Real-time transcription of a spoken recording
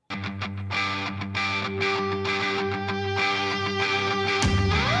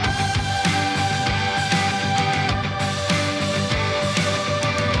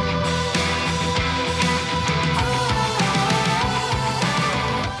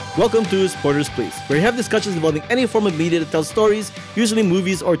Welcome to Spoilers Please, where we have discussions involving any form of media that tells stories, usually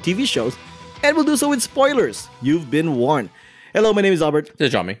movies or TV shows, and we'll do so with spoilers. You've been warned. Hello, my name is Albert. This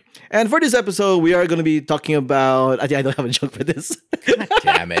is Johnny. And for this episode, we are going to be talking about... I think I don't have a joke for this. God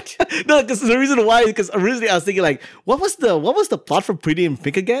damn it. No, because the reason why, because originally I was thinking like, what was the plot for Pretty in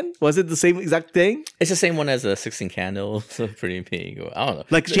Pink again? Was it the same exact thing? It's the same one as 16 Candles, so Pretty in Pink. I don't know.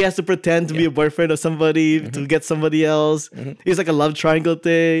 Like she has to pretend to be a boyfriend of somebody to get somebody else. It's like a love triangle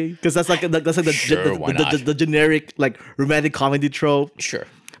thing. Because that's like the generic like romantic comedy trope. Sure.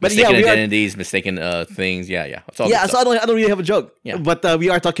 But mistaken yeah, identities, mistaken things. Yeah. It's all so I don't really have a joke. Yeah. But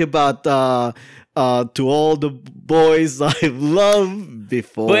we are talking about To All the Boys I've Loved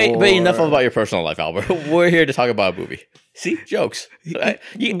Before. But enough about your personal life, Albert. We're here to talk about a movie. See? Jokes. I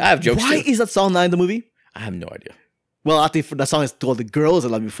have jokes Why too. is that song not in the movie? I have no idea. Well, I think that song is To All the Girls I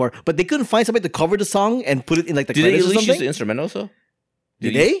Loved Before. But they couldn't find somebody to cover the song and put it in like the Did they credits at or least use something? the instrumental, so?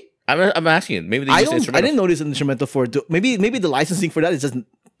 Did they? I'm asking you. Maybe they used the I instrumental. didn't notice an instrumental for it. Maybe the licensing for that is just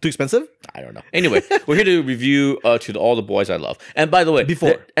too expensive. I don't know. Anyway, we're here to review All the Boys I Love. And by the way,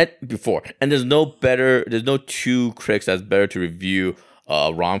 Before. And there's no two critics that's better to review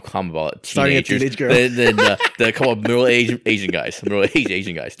rom-com about Starring a teenagers teenage girl. than the couple of middle-aged Asian guys.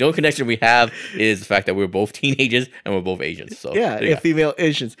 The only connection we have is the fact that we're both teenagers and we're both Asians. So Yeah, female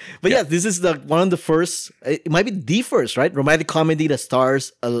Asians. But yeah, this is one of the first, it might be the first, right? Romantic comedy that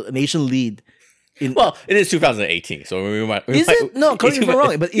stars an Asian lead. Well, it is 2018, so we might. Is it? No, correct me if I'm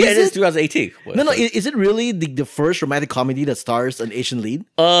wrong. But it is 2018. No, is it really the first romantic comedy that stars an Asian lead?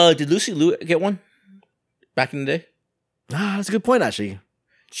 Did Lucy Liu get one back in the day? That's a good point, actually.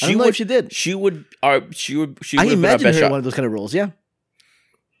 I don't know if she did. She would. I imagine her in one of those kind of roles. Yeah.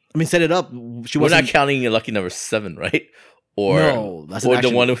 I mean, set it up. We're not counting Lucky Number 7, right? Or no, that's or the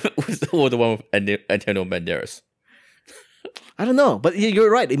one with Antonio Banderas. I don't know, but you're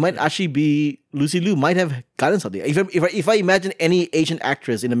right. It might actually be Lucy Liu. Might have gotten something. If I imagine any Asian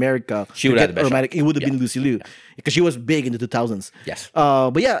actress in America, she would have romantic. It would have been Lucy Liu because she was big in the 2000s. Yes.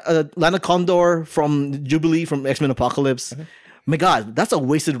 But yeah, Lana Condor from Jubilee from X-Men Apocalypse. My God, that's a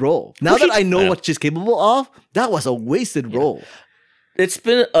wasted role. Now that I know what she's capable of, that was a wasted role. It's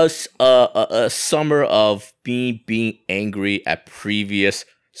been a summer of me being angry at previous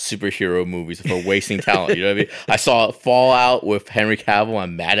superhero movies for wasting talent. You know what I mean? I saw Fallout with Henry Cavill.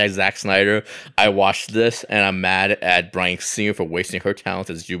 I'm mad at Zack Snyder. I watched this and I'm mad at Bryan Singer for wasting her talent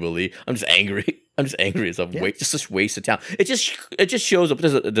as Jubilee. I'm just angry. It's just waste of talent. It just shows up.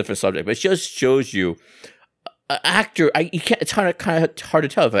 This is a different subject, but it just shows you an actor. It's kind of hard to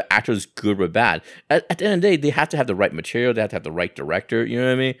tell if an actor is good or bad. At the end of the day, they have to have the right material. They have to have the right director. You know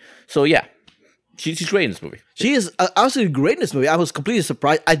what I mean? So yeah. She's great in this movie. She is absolutely great in this movie. I was completely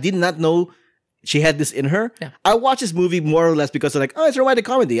surprised. I did not know she had this in her. Yeah. I watched this movie more or less because of it's a romantic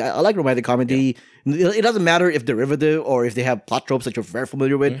comedy. I like romantic comedy. Yeah. It doesn't matter if derivative or if they have plot tropes that you're very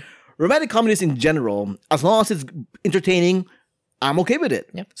familiar with. Romantic comedies in general, as long as it's entertaining, I'm okay with it.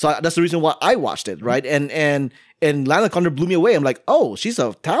 Yeah. So that's the reason why I watched it, right? And Lana Condor blew me away. I'm like, oh, she's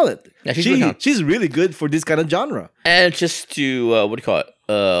a talent. Yeah, she's really good for this kind of genre. And just to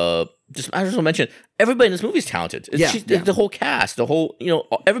I just want to mention, everybody in this movie is talented. The whole cast,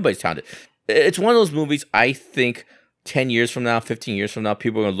 everybody's talented. It's one of those movies, I think 10 years from now, 15 years from now,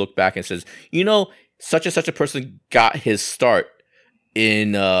 people are going to look back and says, such and such a person got his start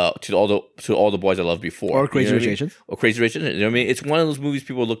in to all the boys I loved before, or Crazy Rich Asians, or Crazy Rich Asians. You know what I mean? It's one of those movies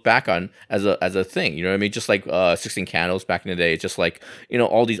people look back on as a thing. You know what I mean? Just like 16 Candles back in the day. It's just like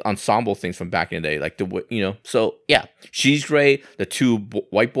all these ensemble things from back in the day. Like So yeah, she's great. The two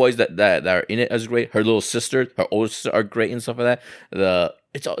white boys that are in it is great. Her little sister, her older sister are great and stuff like that.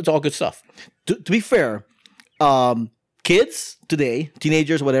 It's all good stuff. To be fair, kids today,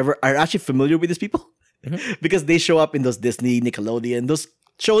 teenagers, whatever, are actually familiar with these people. Because they show up in those Disney, Nickelodeon, those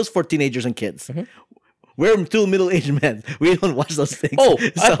shows for teenagers and kids. We're two middle-aged men. We don't watch those things. Oh,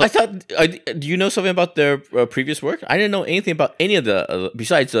 so. I thought. Do you know something about their previous work? I didn't know anything about any of the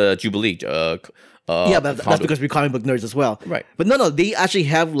besides Jubilee. But that's because we're comic book nerds as well, right? But no, they actually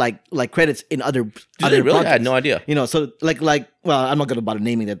have like credits in other. Do they really? Projects. I had no idea. So well, I'm not gonna bother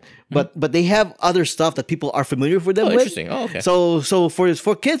naming it, but they have other stuff that people are familiar with them with. Interesting. Oh, okay. So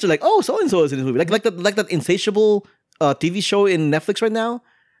for kids, they're like, oh, so and so is in this movie, like that Insatiable TV show in Netflix right now.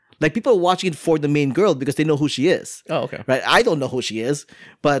 Like people are watching it for the main girl because they know who she is. Oh, okay. Right. I don't know who she is,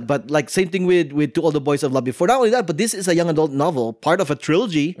 but like same thing with To All the Boys I've Loved Before. Not only that, but this is a young adult novel, part of a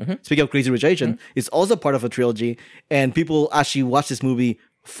trilogy. Speaking of Crazy Rich Asians, it's also part of a trilogy, and people actually watch this movie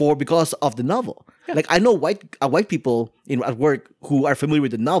because of the novel. Like I know white people at work who are familiar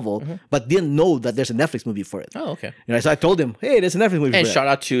with the novel, but didn't know that there's a Netflix movie for it. Oh, okay. So I told them, hey, there's a Netflix movie And for shout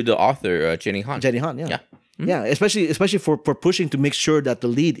out to the author, Jenny Han. Jenny Han. Yeah. Yeah. Yeah, especially for pushing to make sure that the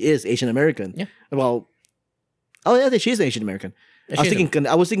lead is Asian American. Yeah. Well, she is Asian American.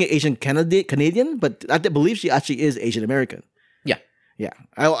 I was thinking Asian Canadian, but I believe she actually is Asian American. Yeah. Yeah,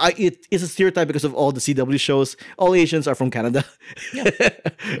 it's a stereotype because of all the CW shows. All Asians are from Canada. Yeah.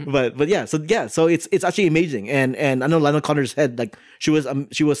 but yeah, so it's actually amazing. And I know Lana Connor's head, like she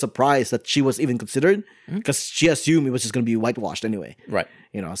was surprised that she was even considered because she assumed it was just going to be whitewashed anyway. Right.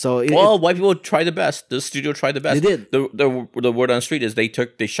 So white people tried the best. The studio tried the best. They did. The word on the street is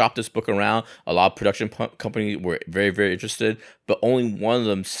they shopped this book around. A lot of production companies were very, very interested, but only one of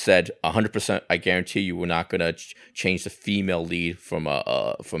them said 100%. I guarantee you, we're not gonna change the female lead from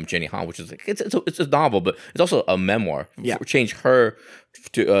Jenny Han, which is like it's a novel, but it's also a memoir. Yeah. Change her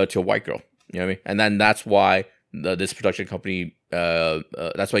to a white girl. You know what I mean? And then that's why this production company.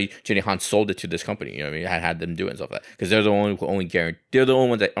 That's why Jenny Han sold it to this company. You know what I mean? Had them do it and stuff like that because they're the only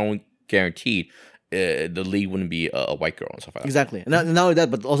ones that only guaranteed the lead wouldn't be a white girl and stuff like that. Exactly. Not only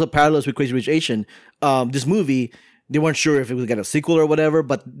that, but also parallels with Crazy Rich Asian. This movie, they weren't sure if it would get a sequel or whatever,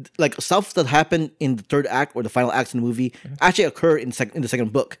 but like stuff that happened in the third act or the final acts in the movie actually occur in the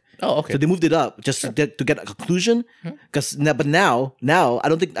second book. Oh, okay. So they moved it up just to get a conclusion. But now I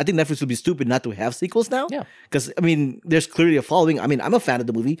think Netflix would be stupid not to have sequels now. Yeah. Because I mean, there's clearly a following. I mean, I'm a fan of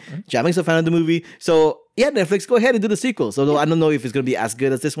the movie. Jamming's a fan of the movie. So yeah, Netflix, go ahead and do the sequel. So I don't know if it's going to be as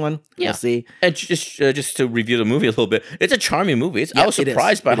good as this one. Yeah. We'll see. And just to review the movie a little bit, it's a charming movie. I was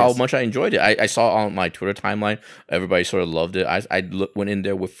surprised by how much I enjoyed it. I saw on my Twitter timeline, everybody sort of loved it. I went in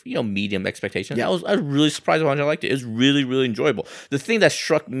there with medium expectations. Yeah. I was really surprised how much I liked it. It's really, really enjoyable. The thing that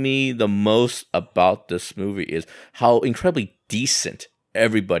struck me the most about this movie is how incredibly decent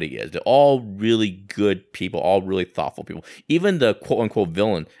everybody is. They're all really good people, all really thoughtful people. Even the quote unquote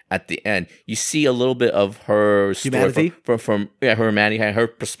villain at the end, you see a little bit of her humanity from her humanity and her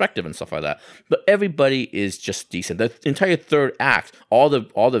perspective and stuff like that. But everybody is just decent. The entire third act, all the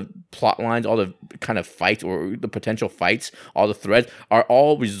plot lines, all the kind of fights or the potential fights, all the threads are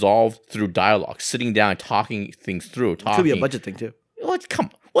all resolved through dialogue, sitting down and talking things through. It could be a budget thing too. What? Come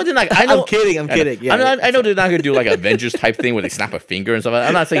on. Well, they're not, I know, I'm kidding. Yeah, I know they're not going to do like Avengers type thing where they snap a finger and stuff.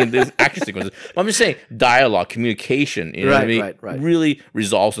 I'm not saying there's action sequences. But I'm just saying dialogue, communication, you know what I mean? Right. Really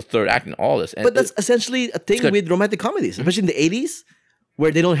resolves the third act in all this. And but that's essentially a thing with romantic comedies, especially in the 80s,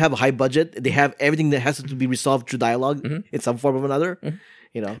 where they don't have a high budget. They have everything that has to be resolved through dialogue in some form or another.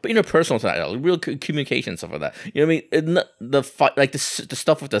 But interpersonal dialogue, real communication, stuff like that. You know what I mean? The fight, like the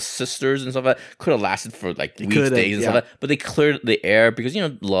stuff with the sisters and stuff like that, could have lasted for like weeks, days, and stuff like that. But they cleared the air because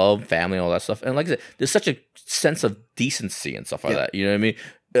love, family, all that stuff. And like I said, there's such a sense of decency and stuff like that. You know what I mean?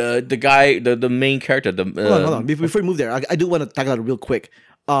 The guy, the main character. Hold on. Before we move there, I do want to tackle that real quick.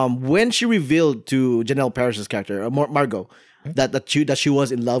 When she revealed to Janelle Parrish's character, Margot, that she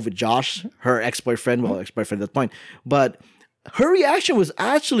was in love with Josh, her ex-boyfriend, ex-boyfriend at that point, but her reaction was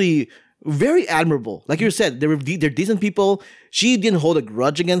actually very admirable. Like you said, they're decent people. She didn't hold a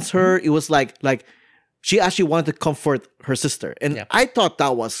grudge against her. It was like she actually wanted to comfort her sister, and I thought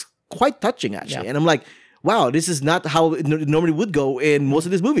that was quite touching actually. And I'm like, wow, this is not how it normally would go in most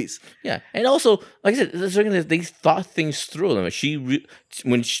of these movies. Yeah, and also, like I said, they thought things through.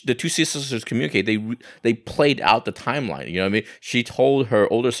 When the two sisters communicate, they played out the timeline. You know what I mean? She told her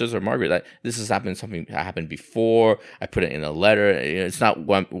older sister Margaret that this has happened. Something that happened before. I put it in a letter. It's not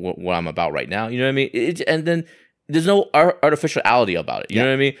what I'm about right now. You know what I mean? And then there's no artificiality about it. You know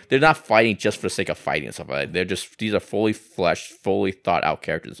what I mean? They're not fighting just for the sake of fighting and stuff like that. These are fully fleshed, fully thought out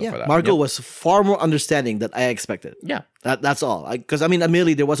characters and stuff like that. Margot was far more understanding than I expected. Yeah. That's all. Because,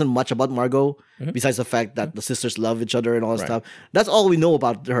 admittedly, there wasn't much about Margot besides the fact that the sisters love each other and all that stuff. That's all we know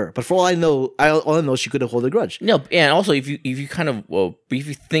about her. But for all I know, she could have held a grudge. No, and also, if you kind of, if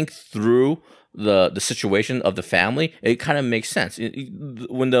you think through the situation of the family, it kind of makes sense.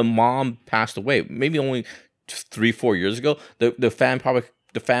 When the mom passed away, maybe only 3-4 years ago, the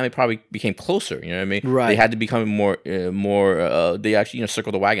family probably became closer. You know what I mean? Right. They had to become more. They actually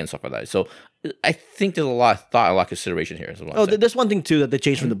circle the wagon and stuff like that. So I think there's a lot of thought, a lot of consideration here as well. There's one thing too that they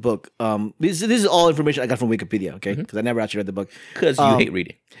changed from the book. This is all information I got from Wikipedia. Okay, because I never actually read the book. Because you hate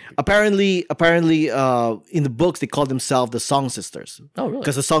reading. Apparently, in the books they call themselves the Song Sisters. Oh, really?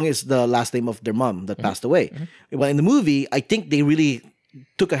 Because the Song is the last name of their mom that passed away. Well, in the movie, I think they really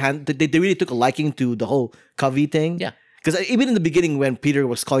took a liking to the whole Covey thing. Yeah. Because even in the beginning, when Peter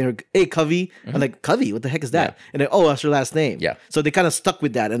was calling her, "Hey, Covey," I'm like, "Covey, what the heck is that?" Yeah. And then, oh, that's her last name. Yeah. So they kind of stuck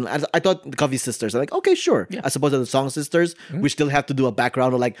with that, and I thought the Covey sisters. I'm like, okay, sure. I suppose they're the Song sisters. We still have to do a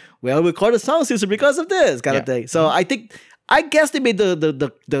background of like, well, we call the Song sister because of this kind of thing. So I guess they made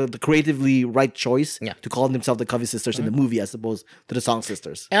the creatively right choice to call themselves the Covey sisters in the movie as opposed to the Song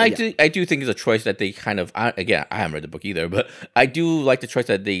sisters. And I do think it's a choice that they kind of again, I haven't read the book either, but I do like the choice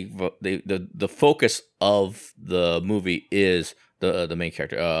that the focus of the movie is the main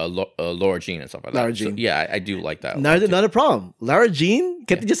character, Laura Jean and stuff like that. Lara Jean. So, yeah, I do like that. Not a problem. Lara Jean?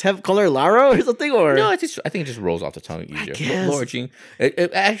 Can't they just call her Lara or something? Or No, I think it just rolls off the tongue easier. guess. Laura Jean.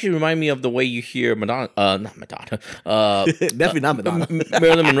 It actually reminded me of the way you hear Madonna. Not Madonna. Definitely not Madonna.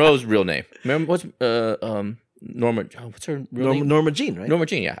 Marilyn Monroe's real name. What's Norma? What's her real name? Norma Jean, right? Norma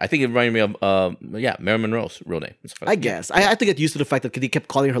Jean. Yeah, I think it reminded me of Marilyn Monroe's real name. I guess. I have to get used to the fact that they kept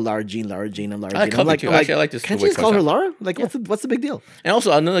calling her Lara Jean, and Lara Jean. I like I'm Covey too. Actually, I like this. Can't the way you it just call comes her out. Lara? Like, what's the big deal? And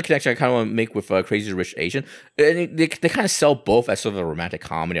also another connection I kind of want to make with Crazy Rich Asian. And they kind of sell both as sort of a romantic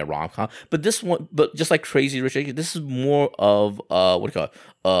comedy, a rom com. But this one, just like Crazy Rich Asian, this is more of what do you call it?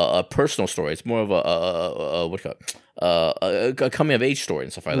 A personal story. It's more of a what do you call it? A coming of age story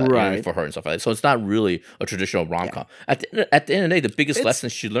and stuff like that, Right. for her and stuff like that. So it's not really a traditional rom com. At the end of the day, the biggest lesson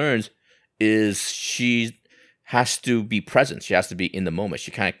she learns is she has to be present. She has to be in the moment. She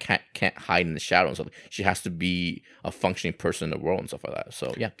kind of can't hide in the shadows. She has to be a functioning person in the world and stuff like that.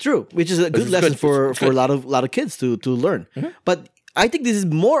 So yeah, True, which is a good is lesson good. for It's a good. lot of kids to learn. But I think this is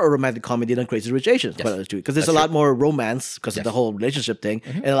more a romantic comedy than Crazy Rich Asians, because there's a lot more romance because of the whole relationship thing,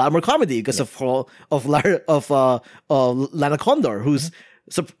 and a lot more comedy because of Lana Condor, who's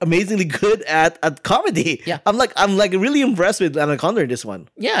so amazingly good at comedy. Yeah. I'm like really impressed with Lana Condor in this one.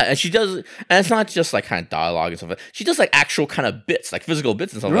 yeah, and she does, and it's not just like kind of dialogue and stuff. She does like actual kind of bits, like physical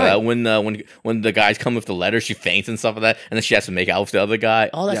bits and stuff Right. like that. When the guys come with the letter, she faints and stuff like that, and then she has to make out with the other guy.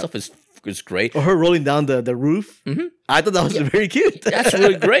 All that stuff is great. Or her rolling down the roof. I thought that was very cute. That's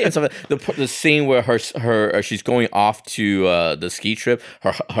really great. And stuff. The scene where her she's going off to the ski trip.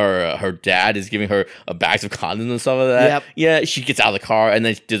 Her dad is giving her a bags of condoms and stuff like that. Yep. Yeah, she gets out of the car and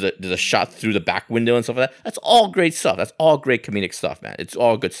then there's a shot through the back window and stuff like that. That's all great stuff. That's all great comedic stuff, man. It's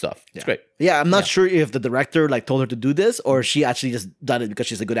all good stuff. It's great. Yeah, I'm not sure if the director told her to do this or she actually just done it because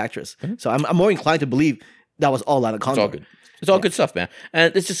she's a good actress. So I'm more inclined to believe that was all Lana Condor. It's all good. It's all good stuff, man.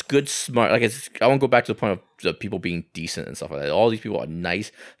 And it's just good, smart. Like I won't go back to the point of the people being decent and stuff like that. All these people are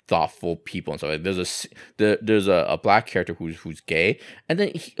nice, thoughtful people and stuff. Like there's a black character who's gay, and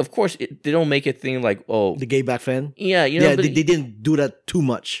then of course they don't make it thing like The gay back fan. yeah, you know, They didn't do that too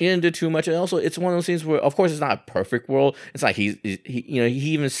much. he didn't do too much, and also it's one of those things where, of course, it's not a perfect world. It's like he you know,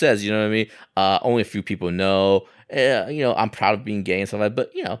 he even says, you know what I mean, only a few people know. You know, I'm proud of being gay and stuff like that,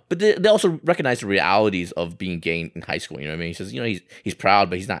 but you know, but they also recognize the realities of being gay in high school. You know what I mean? He says, you know, he's proud,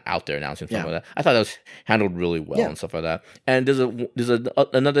 but he's not out there announcing stuff like that. I thought that was handled really well and stuff like that. And there's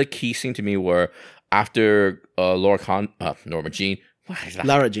another key scene to me where after Norma Jean.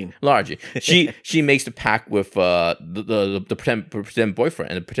 Lara Jean. Lara Jean. She makes the pact with the pretend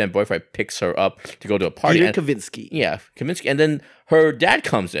boyfriend, and the pretend boyfriend picks her up to go to a party. Peter Kavinsky. Yeah, Kaminsky. And then her dad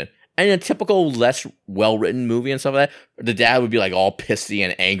comes in. And in a typical, less well-written movie and stuff like that, the dad would be like all pissy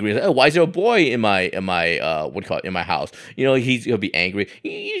and angry. Like, oh, why is there a boy in my what do you call it, in my house? You know, he'll be angry.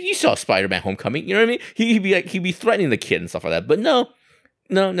 You saw Spider-Man: Homecoming. You know what I mean? He'd be threatening the kid and stuff like that. But no.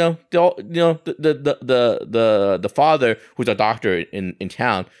 The father, who's a doctor in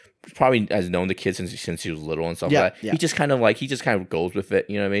town, probably has known the kid since he was little and stuff like that. Yeah. He just kind of goes with it.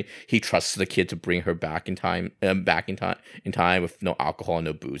 You know what I mean? He trusts the kid to bring her back in time with no alcohol and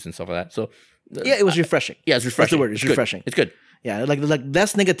no booze and stuff like that. So Yeah, it was refreshing. yeah, it's refreshing. That's the word. It's refreshing. It's good. Yeah, like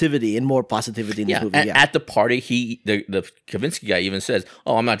less negativity and more positivity in this movie. And Yeah. at the party, the Kavinsky guy even says,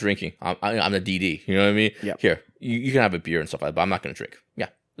 "Oh, I'm not drinking. I'm the DD." You know what I mean? Yeah. Here, you can have a beer and stuff like that, but I'm not going to drink. Yeah,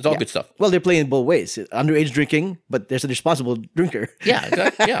 it's all good stuff. Well, they're playing both ways. Underage drinking, but there's a responsible drinker. Yeah,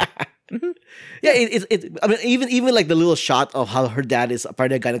 exactly. Yeah. Yeah, I mean, even like the little shot of how her dad is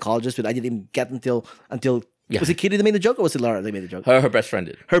apparently a gynecologist, but I didn't even get until was it Kitty that made the joke or was it Laura that made the joke? Her best friend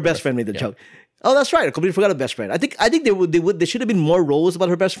did. Her best friend made the joke. Oh, that's right. I completely forgot her best friend. I think there should have been more roles about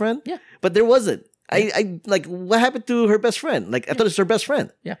her best friend. Yeah. But there wasn't. I like what happened to her best friend? Like I thought it's her best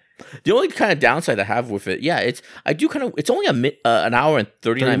friend. Yeah. The only kind of downside I have with it, it's only an hour and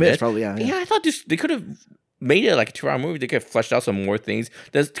 39 minutes. Probably, yeah. Yeah, I thought they could have made it like a 2-hour movie. They could have fleshed out some more things.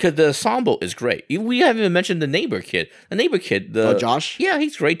 Because the ensemble is great. We haven't even mentioned the neighbor kid. Josh? Yeah,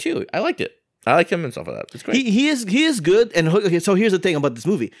 he's great too. I liked it. I like him and stuff like that. It's great. He is good. And okay, so here's the thing about this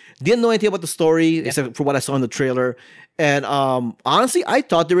movie. Didn't know anything about the story except for what I saw in the trailer. And honestly, I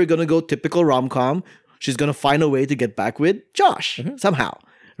thought they were gonna go typical rom-com. she's gonna find a way to get back with Josh somehow,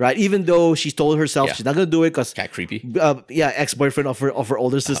 right? Even though she told herself she's not gonna do it because Kind of creepy. ex-boyfriend of her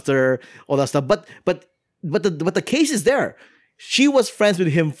older sister, all that stuff. But the case is there. She was friends with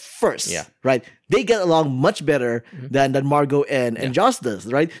him first, right? They get along much better than Margot and Josh does,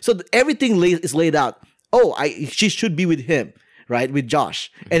 right? So everything is laid out. Oh, she should be with him, right? With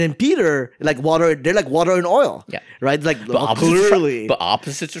Josh. And then Peter, they're like water and oil, right? Like clearly. But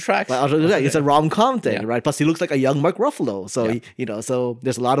opposites attract. It's a rom-com thing, right? Plus he looks like a young Mark Ruffalo. So, so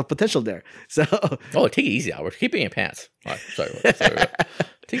there's a lot of potential there. So take it easy, Albert. Keep it in your pants. All right, sorry.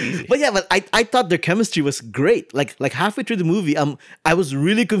 Take it easy. But I thought their chemistry was great. Like halfway through the movie, I was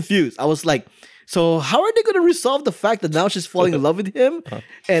really confused. I was like, so how are they going to resolve the fact that now she's falling in love with him?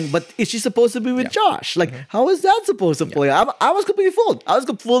 But is she supposed to be with Josh? Like, how is that supposed to play? I was completely fooled. I was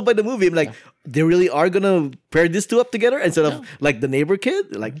fooled by the movie. I'm like, they really are going to pair these two up together instead of like the neighbor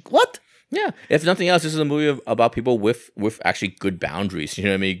kid? Like, what? Yeah. If nothing else, this is a movie about people with actually good boundaries. You know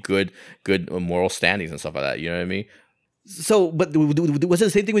what I mean? Good moral standings and stuff like that. You know what I mean? So, but was it the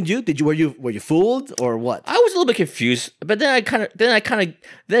same thing with you? Were you fooled or what? I was a little bit confused, but then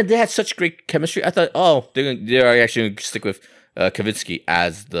they had such great chemistry. I thought, oh, they're actually going to stick with Kavinsky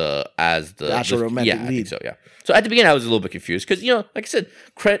as the actual romantic lead. I think so, yeah. So at the beginning, I was a little bit confused because like I said,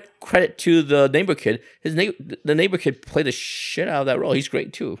 credit to the neighbor kid. The neighbor kid played the shit out of that role. He's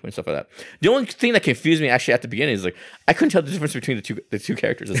great too and stuff like that. The only thing that confused me actually at the beginning is like I couldn't tell the difference between the two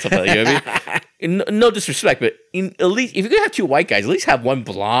characters and stuff like that. You know what I mean? No disrespect, but at least if you're gonna have two white guys, at least have one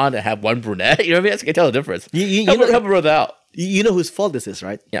blonde and have one brunette. You know what I mean? That's can tell the difference. Help a brother out. You know whose fault this is,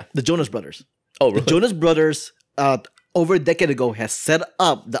 right? Yeah, the Jonas Brothers. Oh, really? The Jonas Brothers, over a decade ago, has set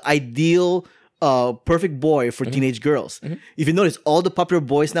up the ideal perfect boy for teenage girls. If you notice, all the popular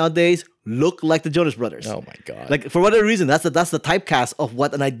boys nowadays look like the Jonas Brothers. Oh my god! Like for whatever reason, that's the typecast of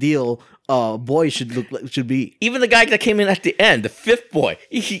what an ideal boy should be. Even the guy that came in at the end, the fifth boy,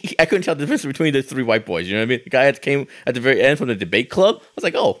 I couldn't tell the difference between the three white boys. You know what I mean? The guy that came at the very end from the debate club, I was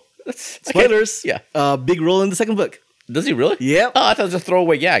like, oh, that's spoilers. Yeah, big role in the second book. Does he really? Yeah. Oh, I thought it was a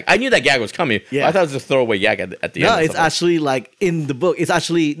throwaway gag. I knew that gag was coming. Yeah. I thought it was a throwaway gag at the end. No, it's actually like in the book. It's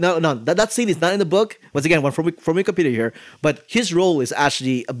actually no. That scene is not in the book. Once again, one from Wikipedia here. But his role is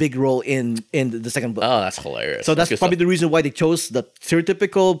actually a big role in the second book. Oh, that's hilarious. So that's probably the reason why they chose the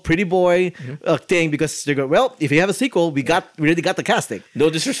stereotypical pretty boy thing, because they go, well, if you have a sequel, we already got the casting. No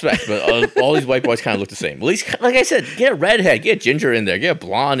disrespect, but all these white boys kind of look the same. At least, like I said, get a redhead, get a ginger in there, get a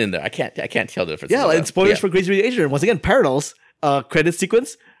blonde in there. I can't tell the difference. Yeah, and spoilers for Crazy Rich Asian. Once again, parallels. Credit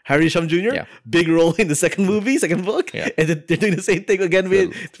sequence. Harry Shum Jr. Big role in the second book, and then they're doing the same thing again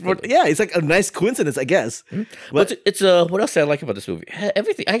with. It's like a nice coincidence, I guess. But it's what else did I like about this movie?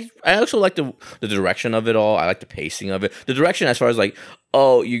 Everything. I also like the direction of it all. I like the pacing of it. The direction, as far as like,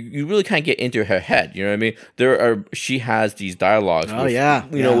 you really can't get into her head. You know what I mean? She has these dialogues.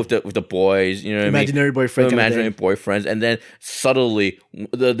 With the boys. You know what imaginary I mean? boyfriend. Imaginary boyfriends, and then subtly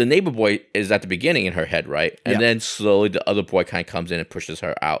the neighbor boy is at the beginning in her head, right? And then slowly the other boy kind of comes in and pushes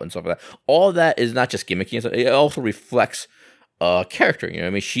her out and stuff like that. All that is not just gimmicky and stuff. It also reflects character. You know what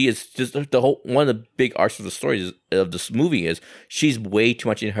I mean? She is just the whole one of the big arcs of the stories of this movie is she's way too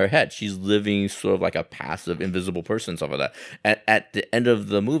much in her head. She's living sort of like a passive, invisible person, stuff like that. And at the end of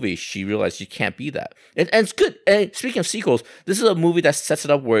the movie, she realized she can't be that. And it's good. And speaking of sequels, this is a movie that sets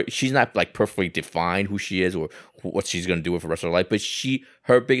it up where she's not like perfectly defined who she is or what she's going to do with the rest of her life. But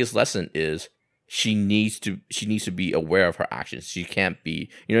her biggest lesson is she needs to be aware of her actions. She can't be,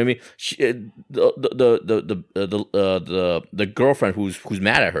 you know what I mean? The girlfriend who's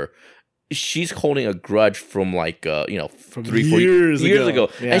mad at her, she's holding a grudge from like from 3-4 years ago.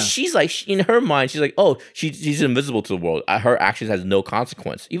 Yeah. And she's like, in her mind, she's like, oh, she's invisible to the world. Her actions has no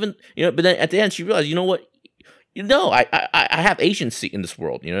consequence. Even but then at the end she realized, you know what? I have agency in this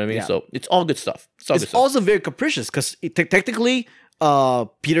world. You know what I mean? Yeah. So it's all good stuff. It's also very capricious because technically,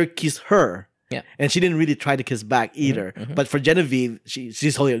 Peter kissed her. Yeah, and she didn't really try to kiss back either. But for Genevieve,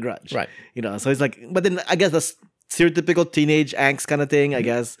 she's holding a grudge, right? So it's like, but then I guess that's stereotypical teenage angst kind of thing. I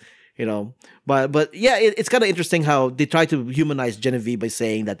guess, but yeah, it's kind of interesting how they try to humanize Genevieve by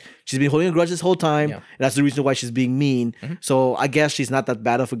saying that she's been holding a grudge this whole time, and that's the reason why she's being mean. So I guess she's not that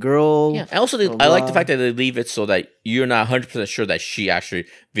bad of a girl. Yeah, and also I like the fact that they leave it so that you're not 100% sure that she actually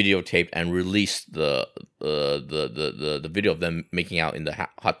videotaped and released the video of them making out in the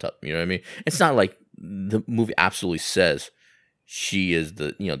hot tub. You know what I mean? It's not like the movie absolutely says she is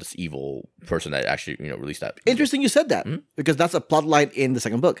the this evil person that actually released that. Interesting you said that because that's a plot line in the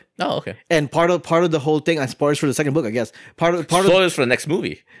second book. Oh, okay. And part of the whole thing, and spoilers for the second book, I guess. Spoilers for the next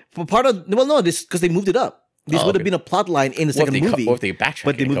movie. This because they moved it up. This would have been a plot line in the second movie. Or if they backtrack,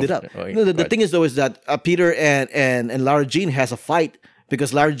 but they moved it up. No, the thing is though is that Peter and Lara Jean has a fight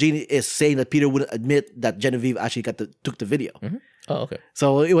because Lara Jean is saying that Peter wouldn't admit that Genevieve actually took the video. Mm-hmm. Oh, okay.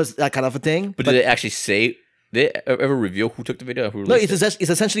 So it was that kind of a thing. But did they actually say? Did they ever reveal who took the video? Who no, it's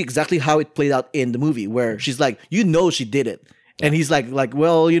essentially exactly how it played out in the movie, where she's like, she did it. And he's like,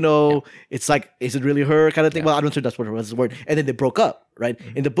 well, it's like, is it really her kind of thing? Well, I'm not sure that's what was the word. And then they broke up, right?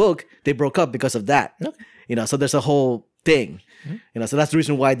 Mm-hmm. In the book, they broke up because of that. Okay. So there's a whole thing. Mm-hmm. So that's the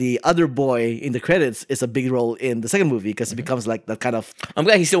reason why the other boy in the credits is a big role in the second movie because it becomes like that kind of. I'm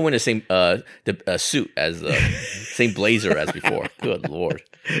glad he's still wearing the same suit as same blazer as before. Good lord,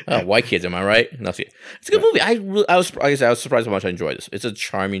 white kids, am I right? No, it's a good movie. I was surprised how much I enjoyed this. It's a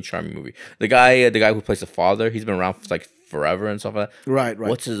charming movie. The guy who plays the father, he's been around for like forever and stuff like that. Right.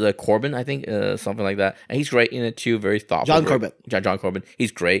 What's his Corbin? I think something like that. And he's great in it too. Very thoughtful. John Corbin. John Corbin.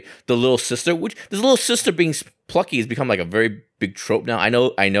 He's great. The little sister, being plucky has become like a very big trope now. I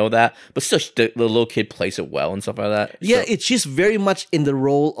know that, but still, the little kid plays it well and stuff like that. Yeah, she's very much in the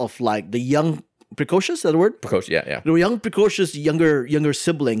role of like the young. Precocious, is that the word? Precocious, yeah. The young, precocious, younger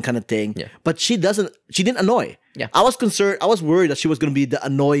sibling kind of thing. Yeah. But she didn't annoy. Yeah. I was concerned. I was worried that she was going to be the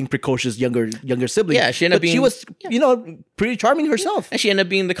annoying, precocious, younger sibling. Yeah, she ended up being. She was, pretty charming herself. And she ended up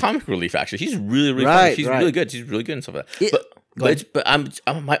being the comic relief. Actually, she's really, really right, funny. She's really good. She's really good and stuff like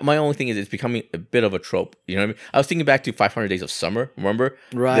that. My only thing is it's becoming a bit of a trope. You know what I mean? I was thinking back to 500 Days of Summer. Remember?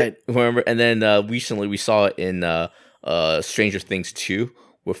 Right. Remember? And then recently we saw it in Stranger Things 2.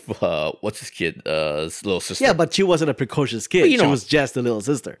 With what's his kid, his little sister. Yeah, but she wasn't a precocious kid. She was just a little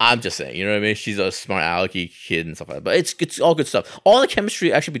sister. I'm just saying, you know what I mean? She's a smart alecky kid and stuff like that. But it's all good stuff. All the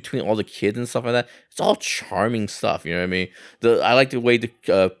chemistry actually between all the kids and stuff like that. It's all charming stuff. You know what I mean? I like the way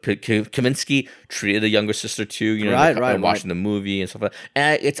Kaminsky treated the younger sister too. Watching the movie and stuff like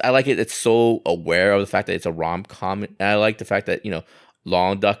that. And I like it. It's so aware of the fact that it's a rom-com. And I like the fact that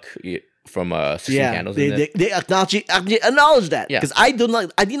Long Duck. From 16 Candles. They acknowledge that because I don't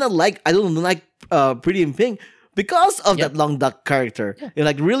like Pretty in Pink because of that Long Duck character. Yeah. You're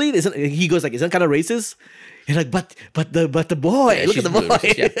like, really? He goes like, isn't that kind of racist? You're like, but the boy, look at the boy.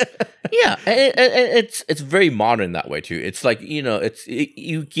 Yeah, and it's very modern that way too. It's like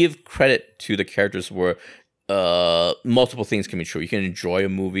you give credit to the characters where. Multiple things can be true. You can enjoy a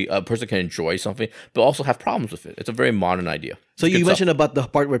movie. A person can enjoy something, but also have problems with it. It's a very modern idea. So you mentioned about the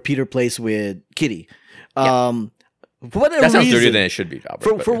part where Peter plays with Kitty. For whatever that sounds reason, dirtier than it should be.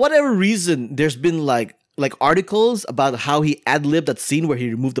 Albert, for whatever reason, there's been like articles about how he ad-libbed that scene where he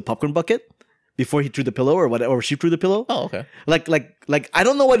removed the popcorn bucket before he threw the pillow or whatever, or she threw the pillow. Oh, okay. Like I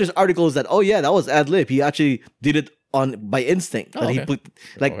don't know why there's articles that that was ad-lib. He actually did it by instinct. He put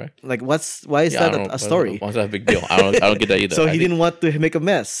why is that a story? Why is that a big deal? I don't get that either. So he didn't want to make a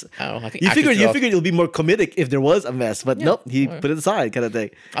mess. I think you figured it'll be more comedic if there was a mess, but nope, he put it aside, kind of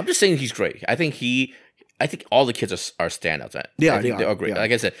thing. I'm just saying he's great. I think all the kids are standouts. I think they are great. Yeah.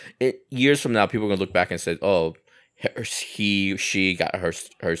 Like I said, years from now, people are gonna look back and say, "Oh, she got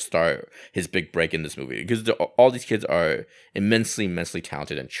her start, his big break in this movie," because all these kids are immensely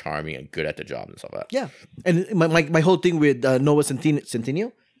talented and charming and good at their job and stuff like that. Yeah, and my whole thing with Noah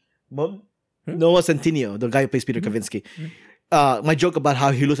Centineo, Noah Centineo, the guy who plays Peter Kavinsky. My joke about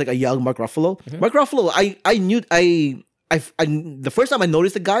how he looks like a young Mark Ruffalo. Mark Ruffalo, the first time I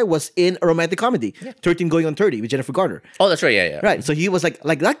noticed the guy was in a romantic comedy, 13 Going on 30 with Jennifer Garner. Oh, that's right, yeah. Right, so he was like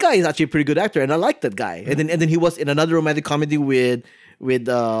that guy is actually a pretty good actor, and I like that guy. And then he was in another romantic comedy with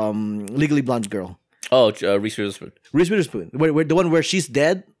Legally Blonde girl. Oh, Reese Witherspoon. Reese Witherspoon, where the one where she's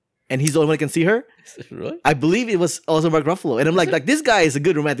dead and he's the only one who can see her. Really? I believe it was also Mark Ruffalo, and I'm like this guy is a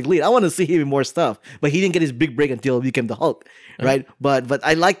good romantic lead. I want to see him in more stuff, but he didn't get his big break until he became the Hulk, right? But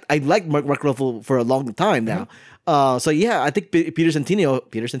I liked Mark Ruffalo for a long time now. So yeah, I think Noah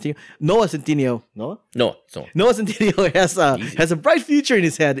Centineo has a bright future in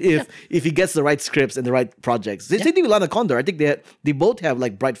his head if he gets the right scripts and the right projects. Same thing with Lana Condor. I think they both have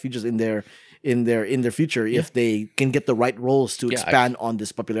like bright futures in their future if they can get the right roles to expand on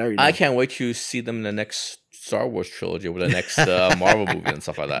this popularity. I can't wait to see them in the next Star Wars trilogy or the next Marvel movie and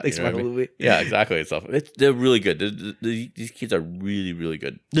stuff like that. Next Marvel movie. Yeah, exactly. And stuff. They're really good. These kids are really, really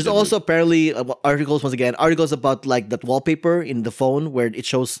good. There's also apparently articles about like that wallpaper in the phone where it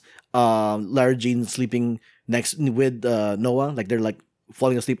shows Lara Jean sleeping next with Noah, like they're like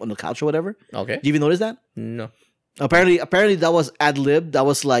falling asleep on the couch or whatever. Okay. Did you even notice that? No. Apparently that was ad-lib. That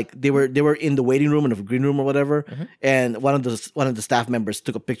was like they were in the waiting room in the green room or whatever, and one of the staff members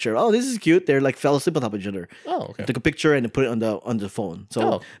took a picture. Oh, this is cute. They're like fell asleep on top of each other. Oh, okay. Took a picture and put it on the phone.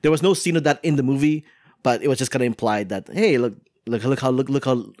 So there was no scene of that in the movie, but it was just kind of implied that hey, look, Look how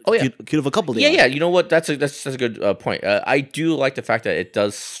Oh, yeah. cute of a couple they Yeah, are. yeah. You know what? That's a good point. I do like the fact that it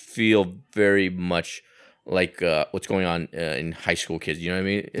does feel very much like what's going on in high school kids. You know what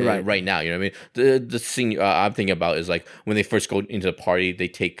I mean? Right now. You know what I mean? The scene I'm thinking about is like when they first go into the party, they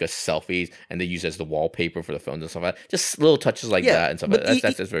take selfies and they use it as the wallpaper for the phones and stuff like that. Just little touches like that and stuff like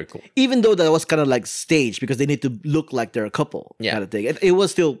that. That's very cool. Even though that was kind of like staged because they need to look like they're a couple kind of thing. It was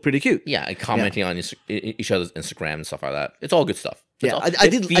still pretty cute. Yeah, and commenting on each other's Instagram and stuff like that. It's all good stuff.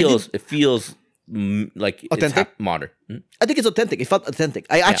 It feels like authentic, it's modern. I think it's authentic. It felt authentic.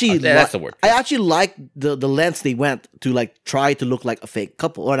 That's the word. I actually like the lengths they went to like try to look like a fake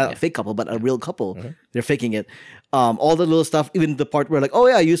couple, or not a fake couple, but a real couple. They're faking it. All the little stuff, even the part where like, oh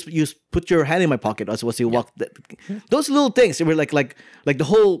yeah, you put your hand in my pocket as you walk. Those little things, they were like the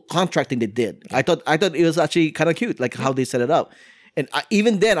whole contract thing they did. I thought it was actually kind of cute, like how they set it up. And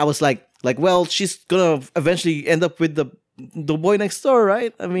even then, I was like, well, she's gonna eventually end up with the boy next door,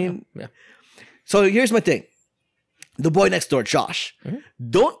 right? I mean, yeah. So here's my thing. The boy next door, Josh,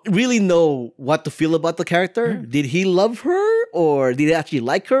 don't really know what to feel about the character. Did he love her, or did he actually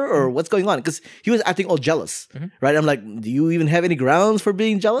like her, or what's going on? Because he was acting all jealous, right? I'm like, do you even have any grounds for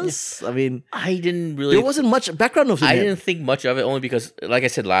being jealous? I mean, I didn't really. There wasn't much background of him. I didn't think much of it, only because, like I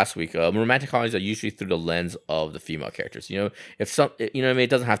said last week, romantic comedies are usually through the lens of the female characters. You know, if what I mean, it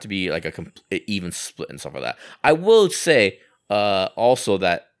doesn't have to be like a complete, even split and stuff like that. I will say also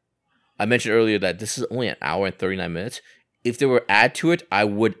that. I mentioned earlier that this is only an hour and 39 minutes. If there were add to it, I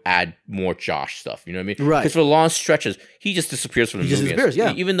would add more Josh stuff. You know what I mean? Right. Because for long stretches, he just disappears from the movie. He just disappears,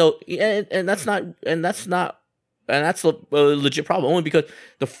 yeah. Even though, and that's a legit problem. Only because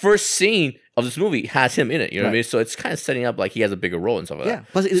the first scene of this movie has him in it. You know what I mean? So it's kind of setting up like he has a bigger role and stuff like that.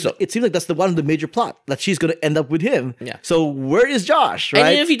 Plus, it seems like that's one of the major plot, that she's going to end up with him. Yeah. So where is Josh, right?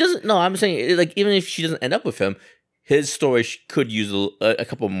 And if he doesn't, no, I'm saying like even if she doesn't end up with him, his story could use a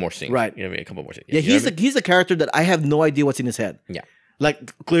couple more scenes. Right. You know what I mean? A couple more scenes. Yeah, he's a character that I have no idea what's in his head. Yeah.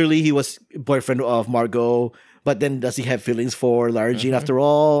 Like, clearly he was boyfriend of Margot, but then does he have feelings for Lara Jean after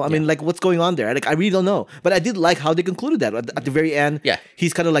all? I mean, like, what's going on there? Like, I really don't know. But I did like how they concluded that. At the very end,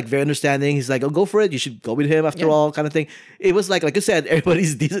 he's kind of like very understanding. He's like, oh, go for it. You should go with him after all, kind of thing. It was like you said,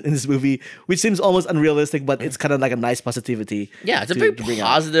 everybody's decent in this movie, which seems almost unrealistic, but it's kind of like a nice positivity. Yeah, it's a very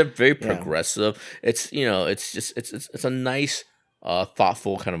positive, very progressive. It's, you know, it's just, it's a nice,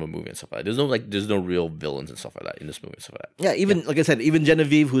 thoughtful kind of a movie and stuff like that. There's no real villains and stuff like that in this movie and stuff like that. Yeah, even like I said, even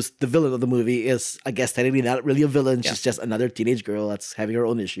Genevieve, who's the villain of the movie, is, I guess, technically not really a villain. She's just another teenage girl that's having her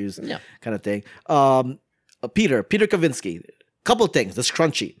own issues, kind of thing. Peter Kavinsky, couple things. The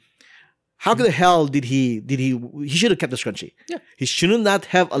scrunchie. How the hell did he should have kept the scrunchie. Yeah. He shouldn't not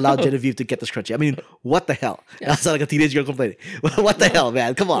have allowed Genevieve to get the scrunchie. I mean, what the hell? That's not like a teenage girl complaining. What the hell,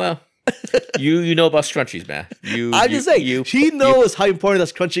 man? Come on. Well, you know about scrunchies, man. I'm just saying, he knows how important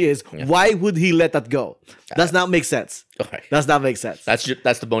that scrunchie is. Yeah. Why would he let that go? Does not make sense. Okay. Does not make sense. That's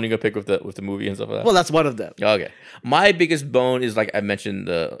the bone you're gonna pick with the movie and stuff like that. Well, that's one of them. Okay. My biggest bone is, like I mentioned,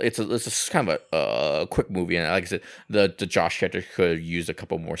 it's a kind of a quick movie, and like I said, the Josh character could use a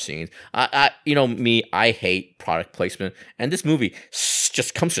couple more scenes. I hate product placement, and this movie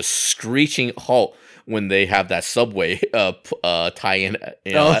just comes to a screeching halt when they have that Subway tie-in.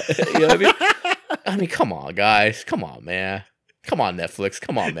 You know what I mean? I mean, come on, guys. Come on, man. Come on, Netflix.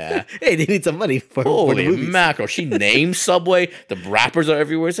 Come on, man. Hey, they need some money for the movies. Mackerel. She named Subway. The rappers are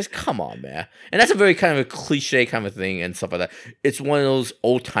everywhere. It's like, come on, man. And that's a very kind of a cliche kind of thing and stuff like that. It's one of those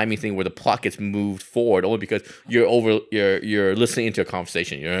old-timey things where the plot gets moved forward only because you're listening into a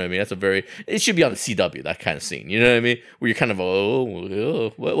conversation. You know what I mean? It should be on the CW, that kind of scene. You know what I mean? Where you're kind of,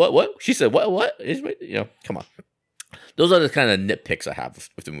 what? She said, what? You know, come on. Those are the kind of nitpicks I have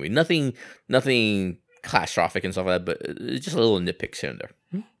with the movie. Nothing catastrophic and stuff like that, but it's just a little nitpicks here and there.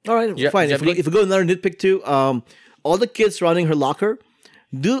 All right, fine. If we go another nitpick too, all the kids surrounding her locker,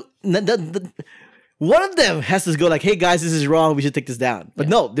 one of them has to go like, "Hey guys, this is wrong. We should take this down." But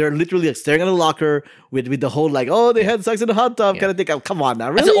no, they're literally like staring at the locker with the whole like, "Oh, they had sex in the hot tub," kind of thing. Oh, come on now,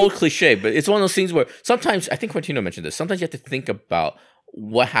 really? That's an old cliche, but it's one of those things where sometimes I think Quintino mentioned this. Sometimes you have to think about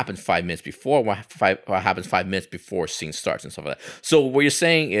what happens 5 minutes before, what happens 5 minutes before scene starts and stuff like that. So what you're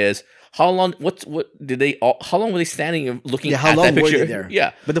saying is, how long were they standing and looking at that picture? How long were they there?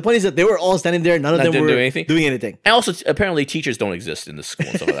 Yeah. But the point is that they were all standing there. None of them were doing anything. And also, apparently, teachers don't exist in the school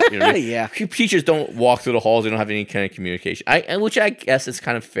and stuff like that. You know what I mean? Yeah. Teachers don't walk through the halls. They don't have any kind of communication. Which I guess is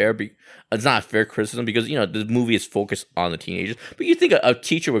kind of fair. It's not a fair criticism because, you know, the movie is focused on the teenagers. But you think a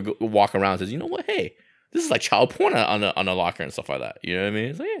teacher would walk around and says, you know what, hey, this is like child porn on a locker and stuff like that. You know what I mean?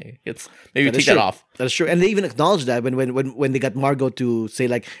 It's like, hey, it's maybe That is take that true. off. That is true, and they even acknowledged that when they got Margot to say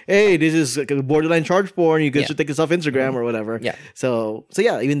like, "Hey, this is like a borderline charge porn. You guys should take this off Instagram or whatever." Yeah. So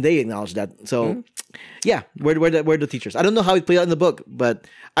yeah, even they acknowledged that. So yeah, where the teachers? I don't know how it played out in the book, but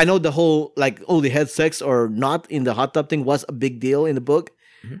I know the whole like, oh, they had sex or not in the hot tub thing was a big deal in the book,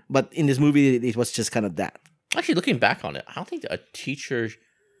 but in this movie it was just kind of that. Actually, looking back on it, I don't think a teacher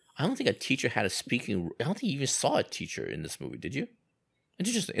had a speaking. I don't think you even saw a teacher in this movie. Did you? It's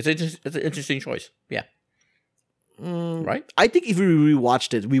interesting. It's an interesting choice. Yeah. Right. I think if we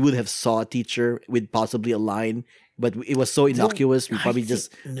rewatched it, we would have saw a teacher with possibly a line, but it was so innocuous. We probably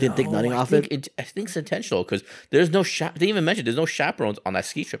just didn't think nothing off it. I think it's intentional because there's no they even mentioned there's no chaperones on that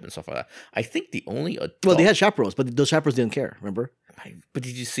ski trip and stuff like that. I think the only adult, Well, they had chaperones, but those chaperones didn't care. Remember? but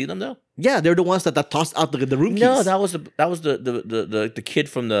did you see them though? Yeah, they're the ones that tossed out the room keys. No, that was the kid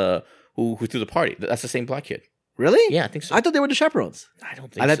from the who threw the party. That's the same black kid. Really? Yeah, I think so. I thought they were the chaperones. I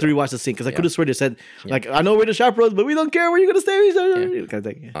don't think I'd have so. to rewatch the scene because I could have sworn they said, like, I know we're the chaperones, but we don't care where you're going to stay. Kind of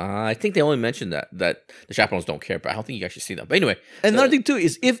thing. Yeah. I think they only mentioned that the chaperones don't care, but I don't think you actually see them. But anyway, And another thing, too,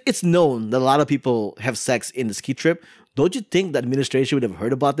 is if it's known that a lot of people have sex in the ski trip, don't you think the administration would have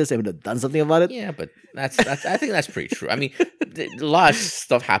heard about this and would have done something about it? yeah, but that's I think that's pretty true. I mean, a lot of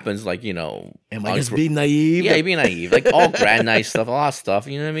stuff happens, like, you know. Am I just being naive? Yeah, you're being naive. Like all grand night stuff, a lot of stuff.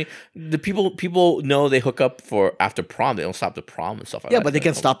 You know what I mean? The people know they hook up for after prom. They don't stop the prom and stuff like that. Yeah, but they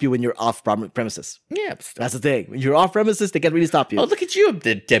can't stop you when you're off premises. Yeah, but still. That's the thing. When you're off premises, they can't really stop you. Oh, look at you,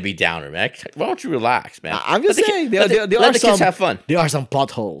 Debbie Downer, man. Why don't you relax, man? I'm just saying. There let are the some, kids have fun. There are some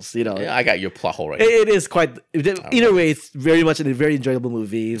potholes, you know. Yeah, I got your plot hole right now. It is quite. Either way, it's very much a very enjoyable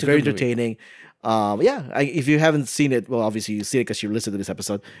movie. It's very good movie. entertaining. If you haven't seen it, well, obviously you see it because you listened to this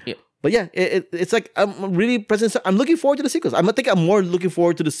episode. Yeah. But yeah, it's like I'm really present. I'm looking forward to the sequels. I think I'm more looking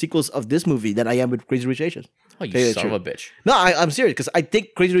forward to the sequels of this movie than I am with Crazy Rich Asians. Oh, you Tell you the son of a truth. bitch. No, I'm serious because I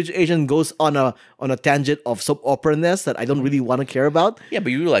think Crazy Rich Asian goes on a tangent of soap opera-ness that I don't really want to care about. Yeah,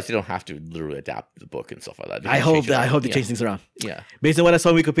 but you realize they don't have to literally adapt the book and stuff like that. They I can hope change it that I up. hope they Yeah. change things around. Yeah. Based on what I saw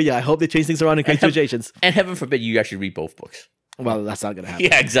on Wikipedia, I hope they change things around in Crazy Rich Asians. And heaven forbid you actually read both books. Well, that's not gonna happen.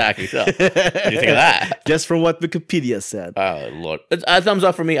 Yeah, exactly. So, what do you think of that? Just from what Wikipedia said. Oh Lord, it's a thumbs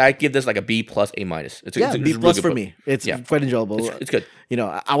up for me. I give this like a B plus A minus. It's Yeah, a B really plus good for book. me. It's Yeah. quite enjoyable. It's good. You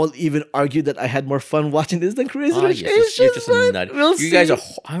know, I will even argue that I had more fun watching this than Crazy Oh, Rich you're just a Asians, nut. but we'll You guys see. are.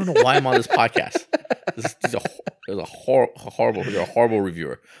 I don't know why I'm on this podcast. This is a horrible. You're a horrible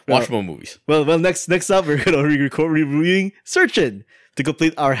reviewer. Watch more movies. Well, next up, we're going to be reviewing Searchin' to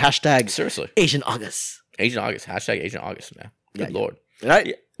complete our hashtag Seriously, Asian August. Agent August. Hashtag Agent August, man. Good Yeah, Lord. Right?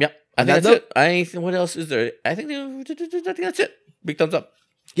 Yeah. Yep. I On think that that's it. What else is there? I think that's it. Big thumbs up.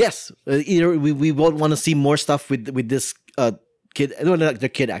 Yes. Either we won't want to see more stuff with this kid. No, they're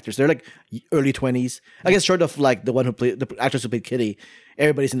kid actors. They're like early 20s. I guess short of like the one who played the actress who played Kitty.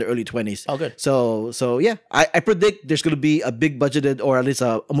 Everybody's in their early 20s. Oh, good. So yeah, I predict there's going to be a big budgeted or at least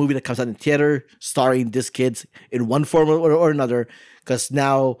a movie that comes out in theater starring these kids in one form or another. Because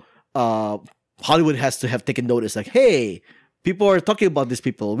now Hollywood has to have taken notice. Like, hey, people are talking about these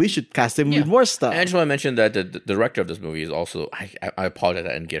people. We should cast them with more stuff. And I just want to mention that the director of this movie is also, I apologize,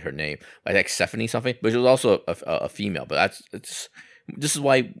 I didn't get her name. I think Stephanie something, but she was also a female. But this is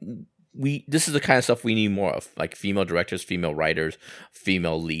why this is the kind of stuff we need more of, like female directors, female writers,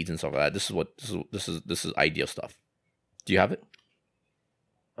 female leads, and stuff like that. This is ideal stuff. Do you have it?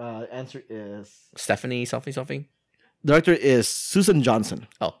 Answer is Stephanie something. director is Susan Johnson.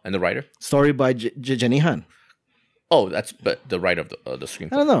 Oh, and the writer? Story by Jenny Han. Oh, but the writer of the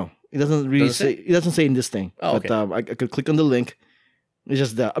screenplay. I don't know. It doesn't really Does it say. It doesn't say in this thing. Oh, but okay. I could click on the link. It's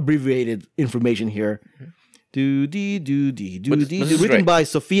just the abbreviated information here. But this is Written great. by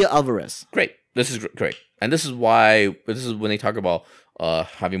Sofia Alvarez. Great. This is great. And this is why, this is when they talk about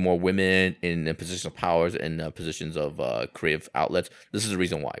having more women in positions of powers and positions of creative outlets. This is the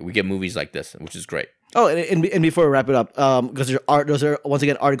reason why. We get movies like this, which is great. Oh, and before we wrap it up, because those are once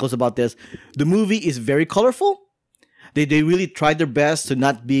again articles about this. The movie is very colorful. They really tried their best to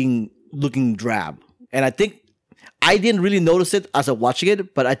not looking drab, and I think I didn't really notice it as I watching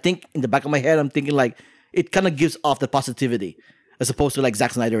it, but I think in the back of my head I'm thinking like it kind of gives off the positivity as opposed to like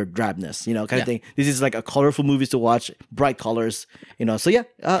Zack Snyder drabness, kind of thing. This is like a colorful movies to watch, bright colors, So yeah,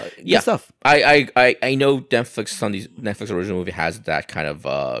 good stuff. I know Netflix original movie has that kind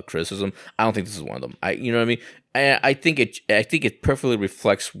of criticism. I don't think this is one of them. You know what I mean? I think it perfectly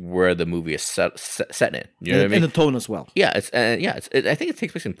reflects where the movie is set in. You know what I mean? And the tone as well. Yeah, I think it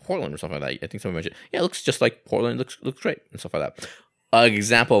takes place in Portland or something like that. I think someone mentioned. Yeah, it looks just like Portland. Looks great and stuff like that. an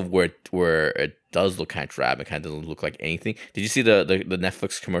example of where it does look kind of drab and kind of doesn't look like anything. Did you see the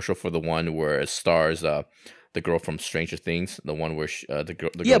Netflix commercial for the one where it stars the girl from Stranger Things, the one where the girl.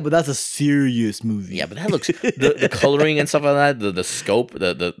 Yeah, but that's a serious movie. Yeah, but that looks the coloring and stuff like that, the scope,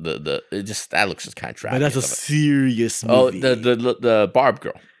 the it just that looks just kind of drab. But that's a serious movie. Oh, the Barb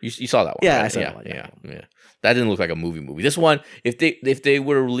girl. You saw that one? Yeah, right? I saw that one. Yeah. That didn't look like a movie. This one, if they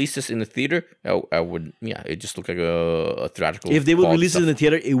would have released this in the theater, I would. Yeah, it just looked like a theatrical. If they would release it in the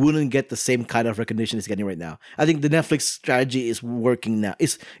theater, it wouldn't get the same kind of recognition it's getting right now. I think the Netflix strategy is working now.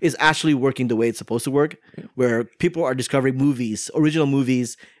 Is actually working the way it's supposed to work, where people are discovering movies, original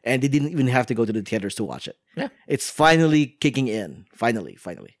movies, and they didn't even have to go to the theaters to watch it. Yeah, it's finally kicking in. Finally.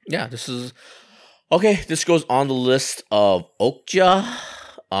 Yeah, this is okay. This goes on the list of Okja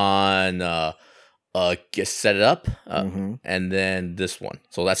on. Set It Up, and then this one.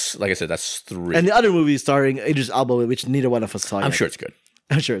 So that's, like I said, that's 3. And the other movie starring Idris Elba, which neither one of us saw. I'm sure it's good.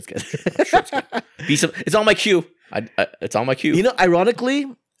 I'm sure it's good. It's on my queue. It's on my queue. You know, ironically,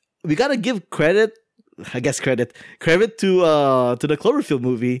 we gotta give credit. I guess credit to the Cloverfield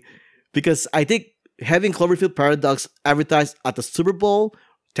movie, because I think having Cloverfield Paradox advertised at the Super Bowl,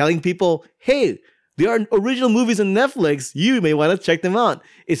 telling people, "Hey, there are original movies on Netflix. You may want to check them out."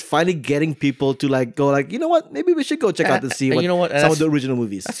 It's finally getting people to go you know what? Maybe we should go check out and see you know what? Some of the original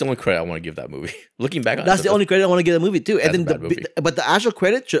movies. That's the only credit I want to give that movie. Looking back on that's the only credit I want to give the movie too. And then movie. But the actual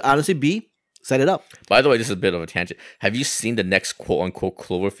credit should honestly be Set It Up. By the way, this is a bit of a tangent. Have you seen the next quote unquote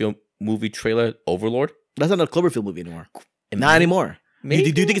Cloverfield movie trailer, Overlord? That's not a Cloverfield movie anymore. Not anymore. Do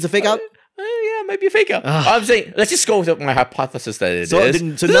you think it's a fake out? Yeah, might be a fake out. I'm saying, let's just go with my hypothesis that it is.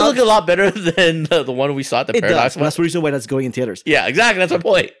 So now now look a lot better than the one we saw at the Paradox one. That's the reason why that's going in theaters. Yeah, exactly. That's my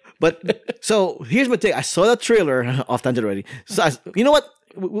point. But so here's my take. I saw that trailer off tangent already. So you know what?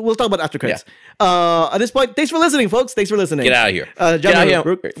 We'll talk about after credits. At this point, thanks for listening, folks. Thanks for listening. Get out of here. John,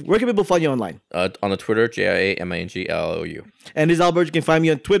 where can people find you online? On the Twitter, JIAMANGLOU. And this is Albert. You can find me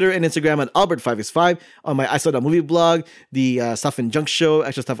on Twitter and Instagram at Albert5is5. On my I Saw That Movie blog, the Stuff and Junk Show,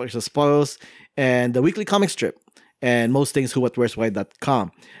 Extra Stuff, Extra Spoils, and the weekly comic strip. And most things,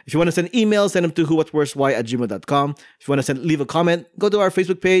 whowhatwhereswhy.com. If you want to send emails, send them to whowhatwhereswhy@gmail.com. If you want to leave a comment, go to our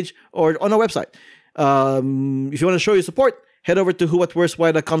Facebook page or on our website. If you want to show your support, head over to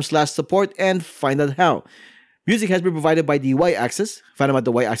whowhatwhereswhy.com/support and find out how. Music has been provided by the Y-Axis. Find them at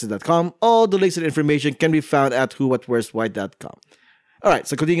they-axis.com. All the links and information can be found at whowhatwhereswhy.com. All right,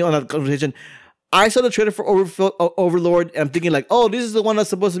 so continuing on that conversation, I saw the trailer for Overlord, and I'm thinking oh, this is the one that's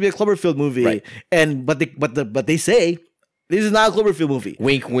supposed to be a Cloverfield movie, right. But they say this is not a Cloverfield movie.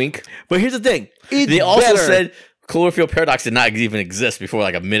 Wink, wink. But here's the thing: they also said Cloverfield Paradox did not even exist before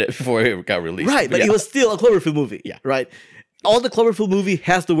a minute before it got released. Right, but it was still a Cloverfield movie. Yeah, right. All the Cloverfield movie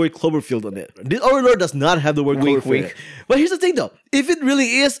has the word Cloverfield on it. The Overlord does not have the word wink, Cloverfield. Wink. But here's the thing, though: if it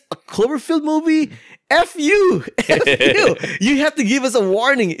really is a Cloverfield movie, F you. You have to give us a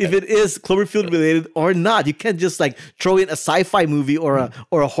warning if it is Cloverfield related or not. You can't just throw in a sci-fi movie or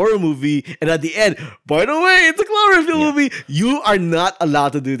a horror movie, and at the end, by the way, it's a Cloverfield movie. You are not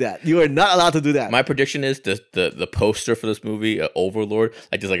allowed to do that. You are not allowed to do that. My prediction is the poster for this movie, Overlord,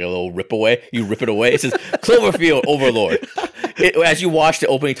 just a little rip away. You rip it away. It says Cloverfield Overlord. As you watch the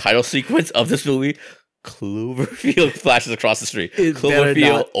opening title sequence of this movie, Cloverfield flashes across the street.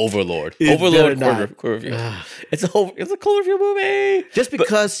 Cloverfield Overlord. Overlord Cloverfield. It's a Cloverfield movie. Just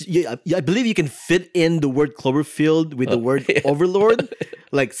because I believe you can fit in the word Cloverfield with the word Overlord,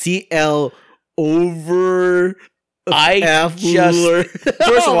 like CL over. First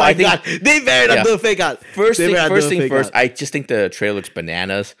of all, I think they better not do a fake out. First thing first, I just think the trailer looks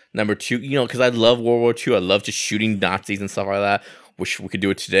bananas. Number 2, because I love World War II. I love just shooting Nazis and stuff like that. Wish we could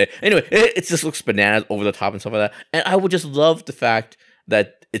do it today. Anyway, it just looks bananas, over the top and stuff like that. And I would just love the fact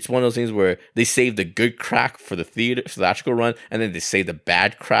that it's one of those things where they save the good crack for the theatrical run, and then they save the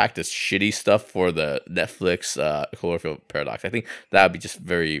bad crack, this shitty stuff for the Netflix Cloverfield Paradox. I think that would be just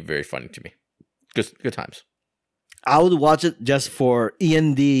very, very funny to me. Good times. I would watch it just for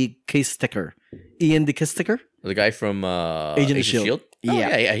Ian D. Kisticker. Ian D. Kisticker? The guy from Agent of Shield. Oh,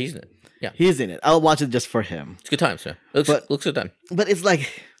 yeah, he's in it. Yeah, he's in it. I'll watch it just for him. It's good times, sir. Looks good time. But it's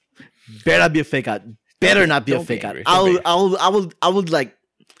better not be a fake out. Better not be a fake out. I would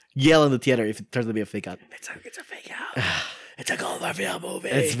yell in the theater if it turns out to be a fake out. It's a fake out. It's a Cloverfield movie.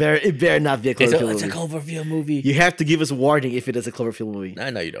 It better not be a Cloverfield movie. It's a Cloverfield movie. You have to give us a warning if it is a Cloverfield movie.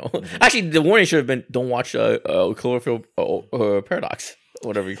 I know you don't. Actually, the warning should have been: don't watch Cloverfield Paradox.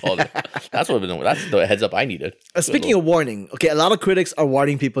 whatever you called it. That's what that's the heads up I needed. Speaking of warning, okay, a lot of critics are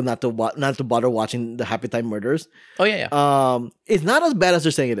warning people not to bother watching the Happy Time Murders. Oh yeah. It's not as bad as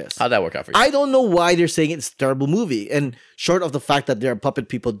they're saying it is. How'd that work out for you? I don't know why they're saying it's a terrible movie, and short of the fact that there are puppet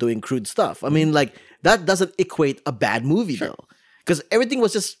people doing crude stuff. I mean, like that doesn't equate a bad movie though, because everything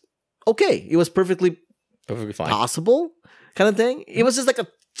was just okay. It was perfectly Perfectly fine. possible kind of thing. It was just like a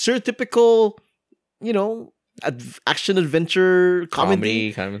stereotypical, action adventure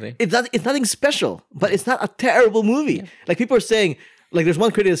comedy kind of thing. It's nothing special, but it's not a terrible movie. Yeah. Like people are saying, like there's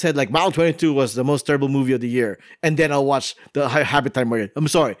one critic that said like Mile 22 was the most terrible movie of the year, and then I'll watch the Happy Time Murders. I'm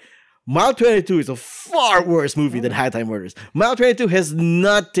sorry, Mile 22 is a far worse movie than Happy Time Murders. Mile 22 has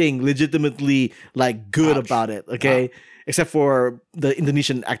nothing legitimately like good about it. Okay. Wow. Except for the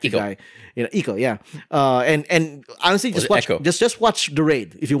Indonesian actor guy, Iko, yeah. And honestly, just watch The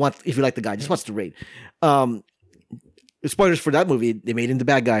Raid if you like the guy. Just watch The Raid. Spoilers for that movie. They made him the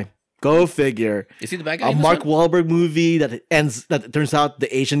bad guy. Go figure. Is he the bad guy? A Mark Wahlberg movie that turns out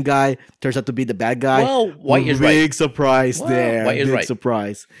the Asian guy turns out to be the bad guy. Well, White is right. Big surprise there. White is big right.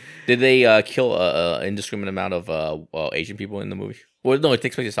 surprise. Did they kill an indiscriminate amount of Asian people in the movie? Well, no, it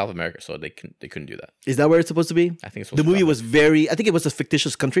takes place in South America, so they couldn't do that. Is that where it's supposed to be? I think it's the movie was very. I think it was a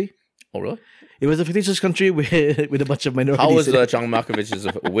fictitious country. Oh, really? It was a fictitious country with a bunch of minorities. How was John Malkovich's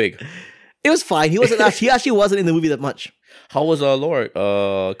wig? It was fine. He actually wasn't in the movie that much. How was Laura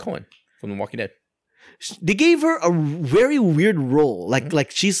Cohen from The Walking Dead? They gave her a very weird role. Like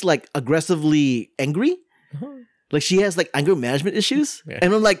she's like aggressively angry. Like she has like anger management issues. Yeah.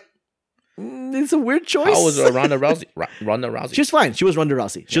 And I'm like, it's a weird choice. How was Ronda Rousey? Ronda Rousey. She was fine. She was Ronda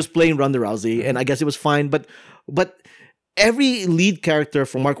Rousey. She was playing Ronda Rousey, and I guess it was fine. But every lead character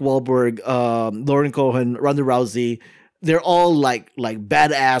from Mark Wahlberg, Lauren Cohen, Ronda Rousey, they're all like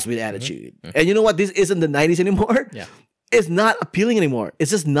badass with attitude. And you know what? This isn't the 90s anymore. Yeah. It's not appealing anymore.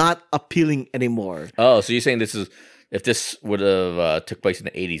 It's just not appealing anymore. Oh, so you're saying if this would have took place in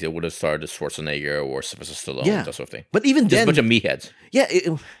the 80s, it would have started Schwarzenegger or Sylvester Stallone, that sort of thing. But even just then, a bunch of meatheads.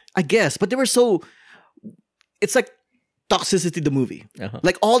 Yeah, I guess. But they were so. It's like toxicity. The movie,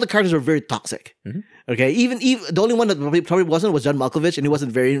 like all the characters were very toxic. Okay, even the only one that probably wasn't was John Malkovich, and he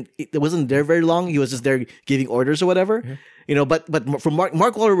wasn't there very long. He was just there giving orders or whatever. But from Mark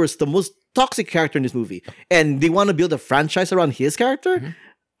Wahlberg was the most toxic character in this movie, and they want to build a franchise around his character.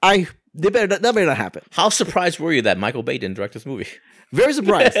 That better not happen. How surprised were you that Michael Bay didn't direct this movie? Very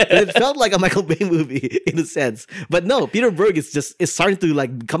surprised. It felt like a Michael Bay movie in a sense, but no. Peter Berg is starting to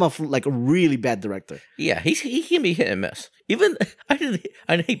like come off like a really bad director. Yeah, he can be hit and miss. Even I didn't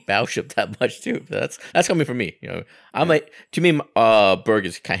hate Battleship that much too. But that's coming from me. To me, Berg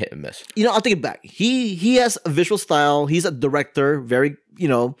is kind of hit and miss. I'll take it back. He has a visual style. He's a director. Very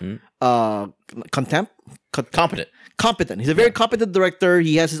competent. He's a very competent director.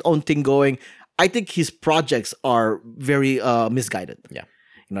 He has his own thing going. I think his projects are very misguided. Yeah.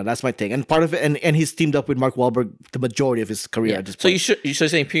 That's my thing. And part of it, and he's teamed up with Mark Wahlberg the majority of his career at this point. So you're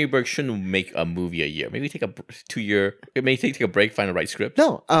saying Peter Berg shouldn't make a movie a year. Maybe take a 2 year, maybe take a break, find the right script.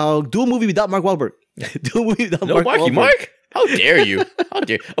 No, do a movie without Mark Wahlberg. Do a movie without Mark Wahlberg. Mark? How dare you? How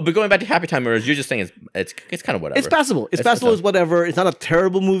dare you? Oh, but going back to Happy Time Murders, you're just saying it's kind of whatever. It's passable. It's passable as whatever. It's not a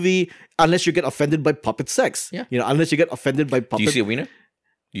terrible movie unless you get offended by puppet sex. Yeah. Unless you get offended by puppet. Do you see a wiener?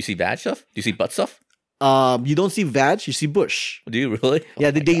 Do you see vag stuff? Do you see butt stuff? You don't see vag, you see bush. Do you really?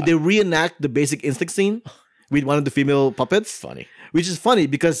 Yeah, they reenact the Basic Instinct scene with one of the female puppets. Funny. Which is funny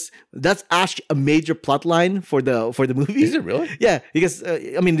because that's actually a major plot line for the movie. Is it really? Yeah, because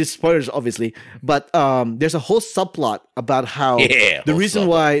there's spoilers obviously, but there's a whole subplot about how the reason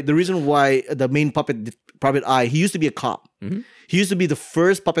why the main puppet Private Eye, he used to be a cop. He used to be the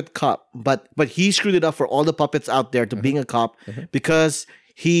first puppet cop, but he screwed it up for all the puppets out there to being a cop because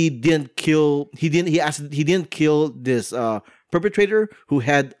he didn't kill this perpetrator who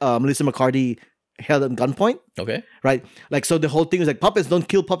had Melissa McCarthy held at gunpoint. Okay. Right? Like, so the whole thing is like, puppets don't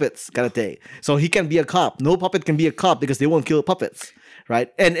kill puppets, kind of thing. So he can be a cop. No puppet can be a cop because they won't kill puppets.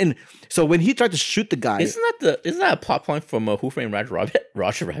 Right? And so when he tried to shoot the guy... Isn't that a plot point from Who Framed Roger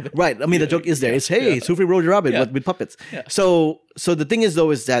Rabbit? Right. The joke is there. It's, it's Who Framed Roger Rabbit, but with puppets. Yeah. So the thing is,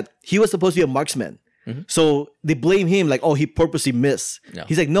 though, is that he was supposed to be a marksman. So they blame him like, he purposely missed. No.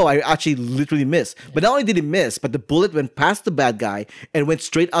 He's like, no, I actually literally missed. Yeah. But not only did he miss, but the bullet went past the bad guy and went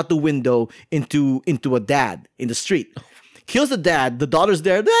straight out the window into a dad in the street. Kills the dad. The daughter's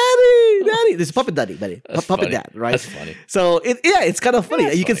there. Daddy. This is puppet daddy. Puppet funny. Dad, right? That's funny. So it's kind of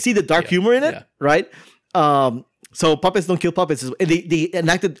funny. You can see the dark humor in it, right? So puppets don't kill puppets. And they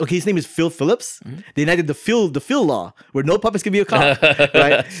enacted. Okay, his name is Phil Phillips. They enacted the Phil law, where no puppets can be a cop. Right.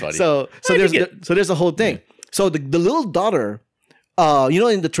 That's funny. So there's a whole thing. So the little daughter,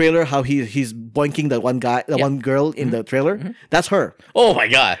 in the trailer how he's boinking that one guy, the one girl in the trailer. That's her. Oh my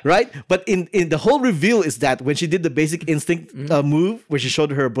god! Right, but in the whole reveal is that when she did the Basic Instinct move, where she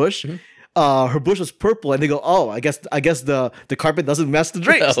showed her bush, her bush was purple, and they go, "Oh, I guess the carpet doesn't match the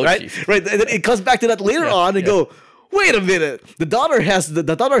drapes." Oh, right, geez. right, and then it comes back to that later on, and go. Wait a minute! The daughter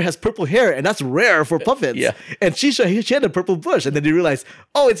has purple hair, and that's rare for puppets. Yeah. And she had a purple bush, and then they realize,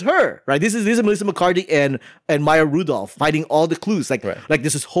 oh, it's her, right? This is Melissa McCarthy and Maya Rudolph finding all the clues. Like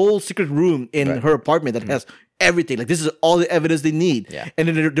there's this whole secret room in her apartment that has everything. Like this is all the evidence they need. Yeah. And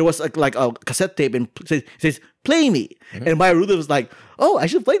then there was like a cassette tape and says play me, and Maya Rudolph was like, oh, I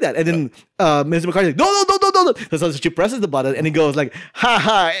should play that. And then Melissa McCarthy like, no. So she presses the button, and it goes like, ha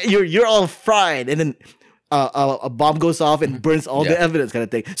ha, you're all fried, and then. A bomb goes off and burns all the evidence, kind of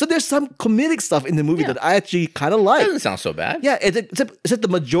thing. So there's some comedic stuff in the movie that I actually kind of like. Doesn't sound so bad. Yeah, except the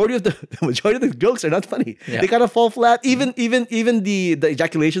majority of the jokes are not funny. Yeah. They kind of fall flat. Even the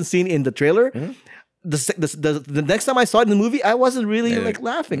ejaculation scene in the trailer. The next time I saw it in the movie, I wasn't really like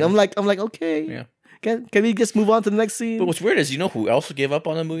laughing. I'm like okay. Yeah. Can we just move on to the next scene? But what's weird is who else gave up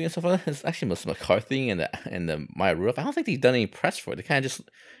on the movie and stuff like that? It's actually Melissa McCarthy and the Maya Rudolph. I don't think they've done any press for it. They kind of just.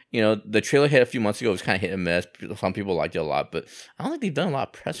 The trailer hit a few months ago. It was kind of hit and miss. Some people liked it a lot, but I don't think they've done a lot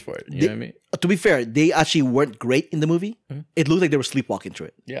of press for it. You know what I mean? To be fair, they actually weren't great in the movie. It looked like they were sleepwalking through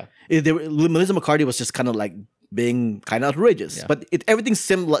it. Yeah. Melissa McCarthy was just kind of like being kind of outrageous, but everything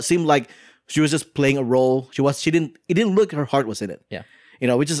seemed like she was just playing a role. It didn't look like her heart was in it. Yeah.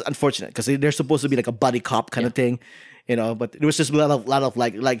 Which is unfortunate because they're supposed to be like a buddy cop kind of thing. But it was just a lot of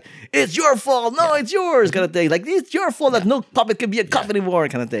like it's your fault, no, it's yours kind of thing. Like it's your fault that no puppet can be a cop anymore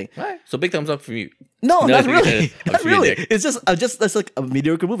kind of thing. Right. So big thumbs up for you. No, not really. Not really. It's just that's like a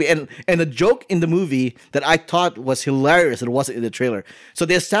mediocre movie. And a joke in the movie that I thought was hilarious that wasn't in the trailer. So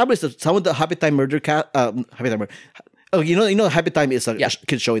they established that some of the Happy Time Murder Happy Time Murder. Oh, Happy Time is a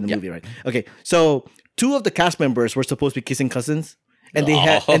kid show in the movie, right? Okay. So 2 of the cast members were supposed to be kissing cousins. And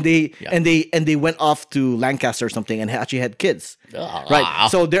they went off to Lancaster or something and actually had kids, right?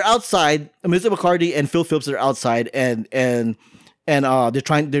 So they're outside. Melissa McCarthy and Phil Phillips are outside, and they're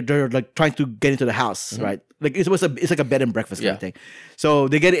trying to get into the house, right? Like it's like a bed and breakfast kind of thing. So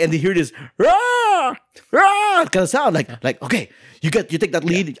they get it and they hear this rah, rah, kind of sound like okay, you take that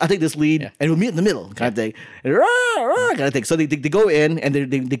lead, I take this lead, and we'll meet in the middle kind of thing, and rah, rah, kind of thing. So they go in and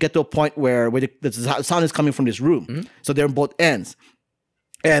they get to a point where the sound is coming from this room, so they're on both ends.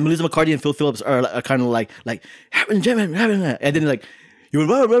 And Melissa McCarthy and Phil Phillips are kind of like and then like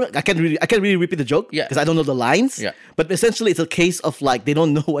I can't really repeat the joke because I don't know the lines. Yeah. But essentially, it's a case of like they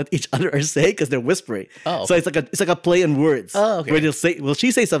don't know what each other are saying because they're whispering. Oh. Okay. So it's like a play on words. Oh, okay. Where they'll say,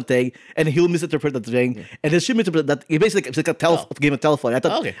 she say something and he'll misinterpret the thing, and then she misinterpret that. It's like a game of telephone. I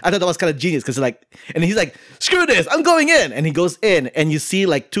thought that was kind of genius because and he's like, screw this, I'm going in, and he goes in, and you see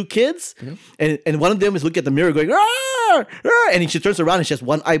like 2 kids, and one of them is looking at the mirror going, "Rah, rah," and she turns around and she has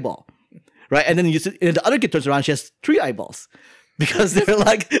 1 eyeball, right, and then and the other kid turns around, she has 3 eyeballs. Because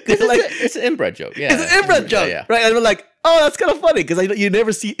it's an inbred joke. Yeah, it's an inbred joke, right? And we're like, oh, that's kind of funny because you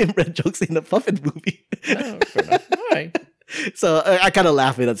never see inbred jokes in a Puppet movie. Oh, fair enough. All right. So I kind of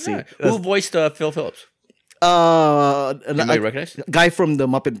laugh at that scene. Right. Who voiced Phil Phillips? Anybody recognize? Guy from the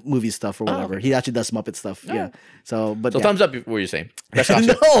Muppet movie stuff or whatever. He actually does Muppet stuff. Oh. Yeah. So thumbs up. What you're saying? Best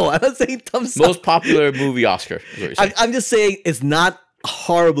Oscar. No, I'm not saying thumbs up. Most popular movie Oscar. Is what you're saying. I'm just saying it's not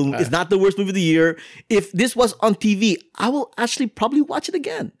horrible. It's not the worst movie of the year. If this was on TV, I will actually probably watch it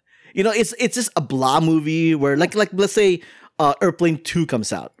again. It's just a blah movie where like let's say Airplane 2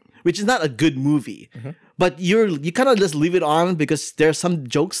 comes out, which is not a good movie. But you kind of just leave it on because there are some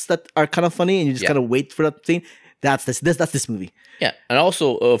jokes that are kind of funny and you just kind of wait for that thing. That's this movie. Yeah. And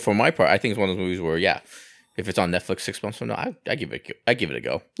also for my part, I think it's one of those movies where if it's on Netflix 6 months from now, I give it a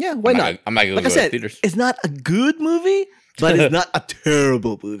go. Yeah, why not? I'm not going to go to theaters. It's not a good movie, but it's not a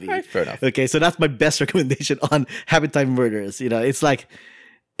terrible movie. Right, fair enough. Okay, so that's my best recommendation on Happy Time Murders. It's like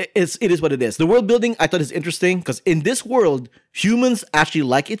it is what it is. The world building I thought is interesting because in this world, humans actually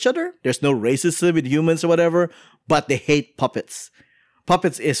like each other. There's no racism with humans or whatever, but they hate puppets.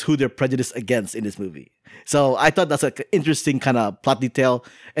 Puppets is who they're prejudiced against in this movie. So I thought that's an interesting kind of plot detail.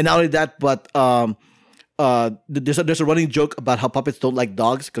 And not only that, but there's a running joke about how puppets don't like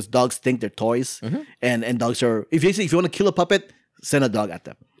dogs because dogs think they're toys, and dogs are if you want to kill a puppet, send a dog at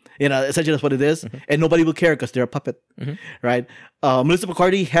them. Essentially that's what it is, and nobody will care because they're a puppet, right? Melissa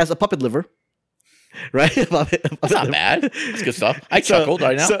McCarthy has a puppet liver, right? That's not bad. It's good stuff. I chuckled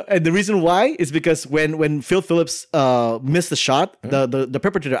right now. And the reason why is because when Phil Phillips missed the shot, the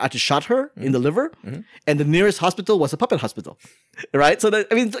perpetrator actually shot her in the liver, and the nearest hospital was a puppet hospital, right? So that,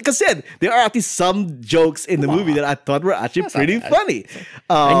 I mean, like I said, there are at least some jokes in the movie that I thought were actually pretty funny.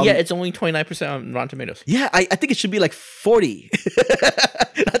 And yet it's only 29% on Rotten Tomatoes. Yeah, I think it should be like 40,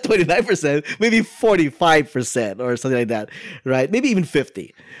 not 29%, maybe 45% or something like that, right? Maybe even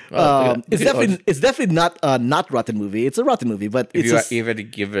 50. It's definitely not rotten movie. It's a rotten movie, but If it's you had to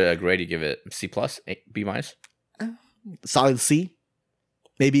give it a grade, you give it C+, B-. solid C,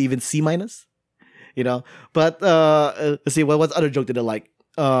 maybe even C-. You know, but let's see, what other joke did I like?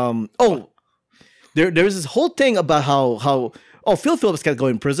 There's this whole thing about how Phil Phillips can't go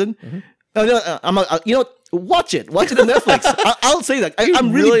in prison. Watch it on Netflix. I'll say that.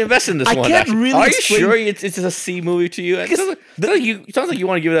 I'm really invested in this one. I can't really. Are you sure it's a C movie to you? It sounds like you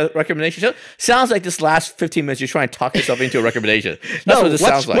want to give it a recommendation. Sounds like this last 15 minutes you're trying to talk yourself into a recommendation. That's what this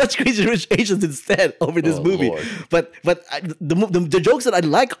sounds like. Watch Crazy Rich Asians instead over this movie. Lord. But the jokes that I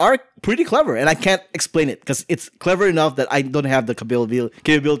like are pretty clever, and I can't explain it because it's clever enough that I don't have the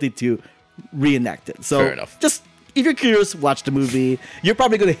capability to reenact it. So fair enough. Just if you're curious, watch the movie. You're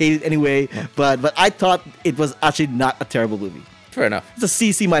probably going to hate it anyway, but I thought it was actually not a terrible movie. Fair enough. It's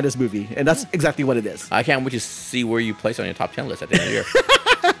a C- movie, and that's exactly what it is. I can't wait to see where you place on your top 10 list at the end of the year.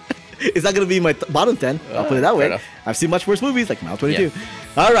 It's not going to be my bottom 10. I'll put it that way. Enough. I've seen much worse movies like Mile 22. Yeah.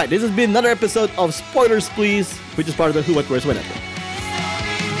 All right, this has been another episode of Spoilers Please, which is part of the Who, What, Where's, When Network.